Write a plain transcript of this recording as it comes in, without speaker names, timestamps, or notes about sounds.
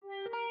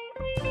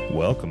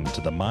Welcome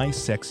to the My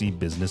Sexy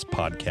Business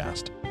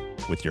Podcast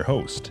with your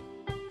host,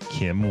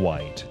 Kim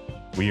White.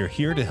 We are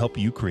here to help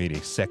you create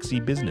a sexy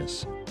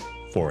business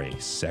for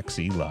a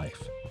sexy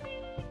life.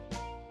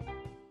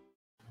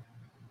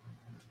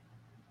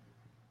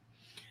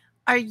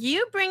 Are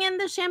you bringing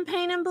the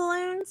champagne and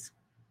balloons?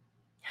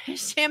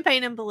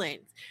 Champagne and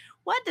balloons.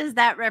 What does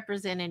that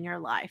represent in your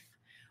life?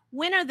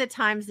 When are the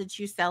times that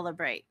you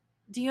celebrate?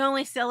 Do you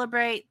only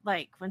celebrate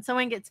like when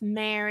someone gets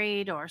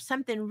married or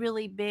something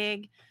really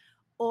big?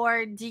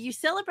 Or do you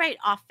celebrate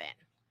often?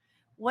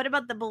 What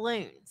about the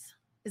balloons?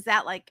 Is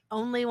that like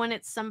only when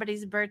it's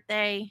somebody's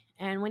birthday?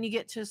 And when you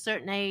get to a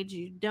certain age,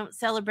 you don't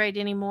celebrate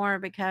anymore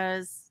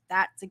because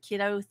that's a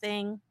kiddo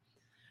thing?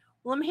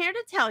 Well, I'm here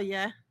to tell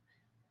you,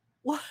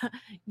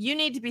 you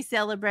need to be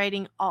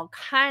celebrating all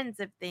kinds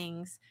of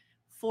things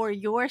for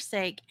your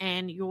sake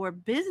and your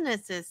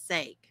business's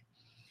sake.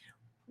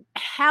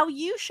 How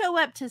you show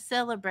up to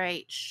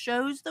celebrate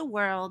shows the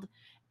world,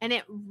 and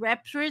it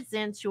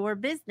represents your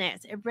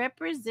business. It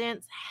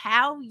represents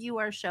how you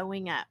are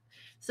showing up.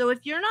 So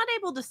if you're not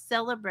able to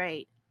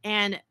celebrate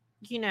and,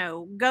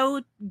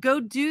 go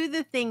do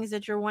the things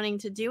that you're wanting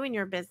to do in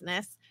your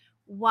business,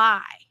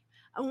 why?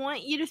 I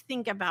want you to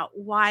think about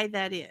why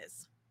that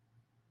is.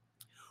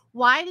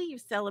 Why do you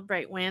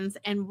celebrate wins?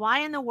 And why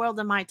in the world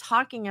am I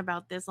talking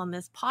about this on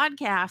this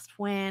podcast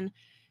when,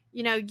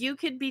 you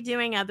could be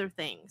doing other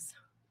things?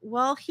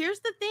 Well,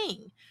 here's the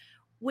thing.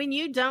 When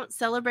you don't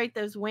celebrate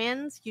those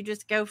wins, you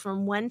just go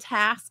from one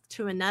task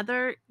to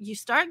another. You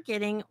start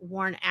getting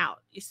worn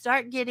out. You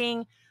start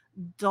getting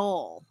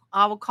dull.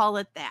 I will call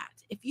it that.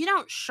 If you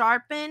don't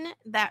sharpen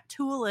that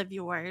tool of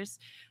yours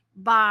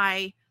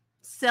by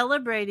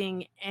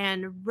celebrating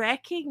and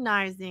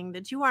recognizing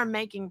that you are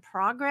making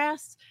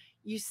progress,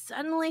 you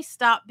suddenly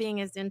stop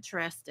being as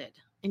interested.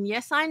 And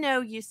yes, I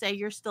know you say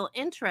you're still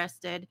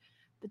interested,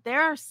 but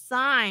there are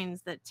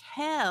signs that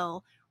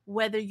tell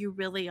whether you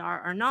really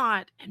are or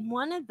not. And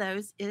one of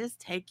those is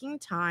taking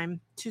time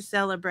to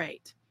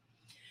celebrate.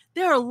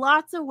 There are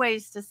lots of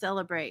ways to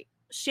celebrate.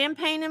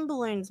 Champagne and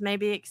balloons may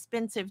be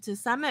expensive to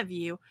some of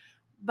you,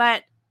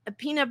 but a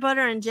peanut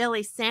butter and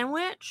jelly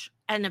sandwich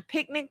and a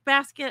picnic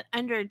basket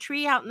under a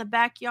tree out in the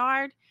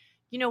backyard,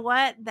 you know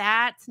what?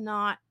 That's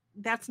not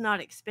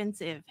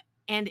expensive.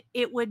 And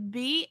it would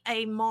be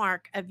a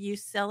mark of you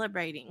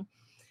celebrating.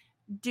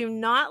 Do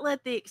not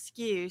let the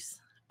excuse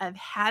of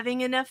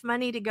having enough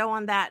money to go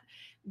on that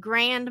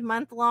grand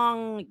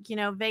month-long,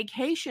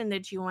 vacation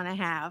that you want to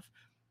have.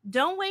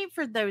 Don't wait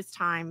for those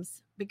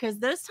times, because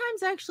those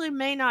times actually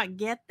may not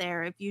get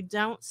there if you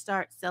don't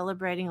start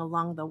celebrating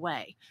along the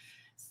way.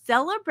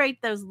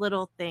 Celebrate those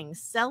little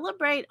things.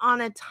 Celebrate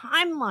on a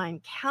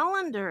timeline.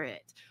 Calendar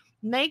it.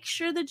 Make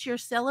sure that you're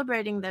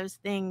celebrating those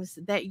things,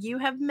 that you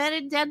have met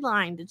a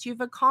deadline, that you've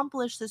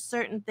accomplished a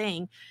certain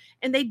thing.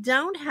 And they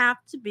don't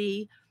have to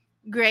be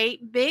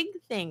great big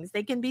things.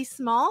 They can be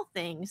small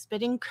things,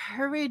 but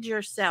encourage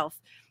yourself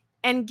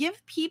and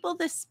give people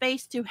the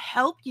space to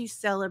help you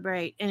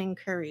celebrate and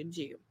encourage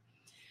you.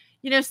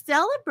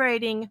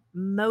 Celebrating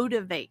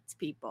motivates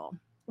people.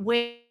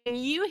 When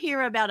you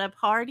hear about a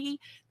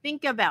party,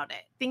 think about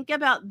it. Think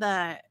about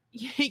the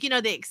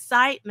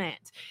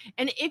excitement.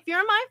 And if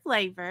you're my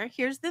flavor,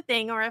 here's the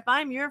thing, or if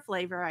I'm your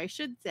flavor, I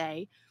should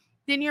say,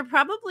 then you're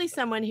probably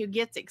someone who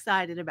gets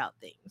excited about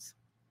things.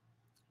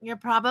 You're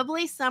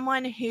probably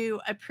someone who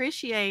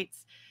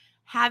appreciates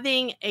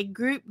having a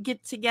group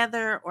get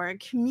together or a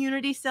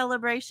community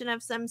celebration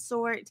of some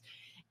sort,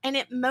 and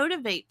it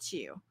motivates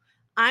you.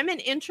 I'm an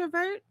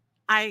introvert.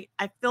 I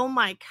fill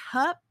my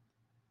cup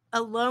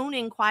alone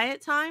in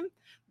quiet time.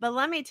 But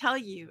let me tell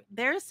you,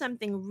 there's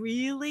something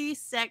really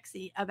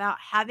sexy about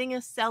having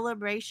a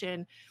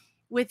celebration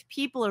with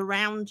people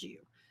around you.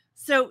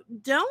 So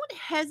don't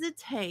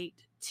hesitate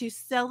to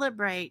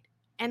celebrate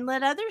and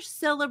let others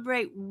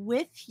celebrate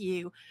with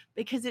you,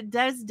 because it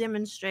does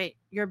demonstrate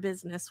your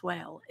business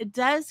well. It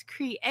does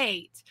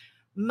create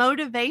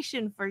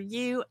motivation for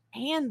you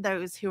and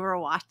those who are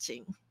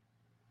watching.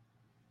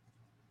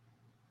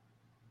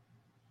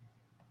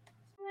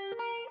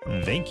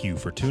 Thank you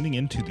for tuning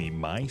into the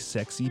My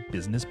Sexy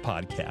Business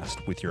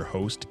Podcast with your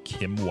host,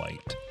 Kim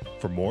White.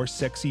 For more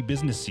sexy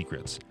business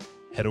secrets,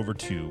 head over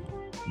to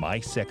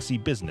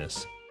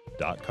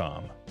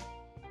mysexybusiness.com.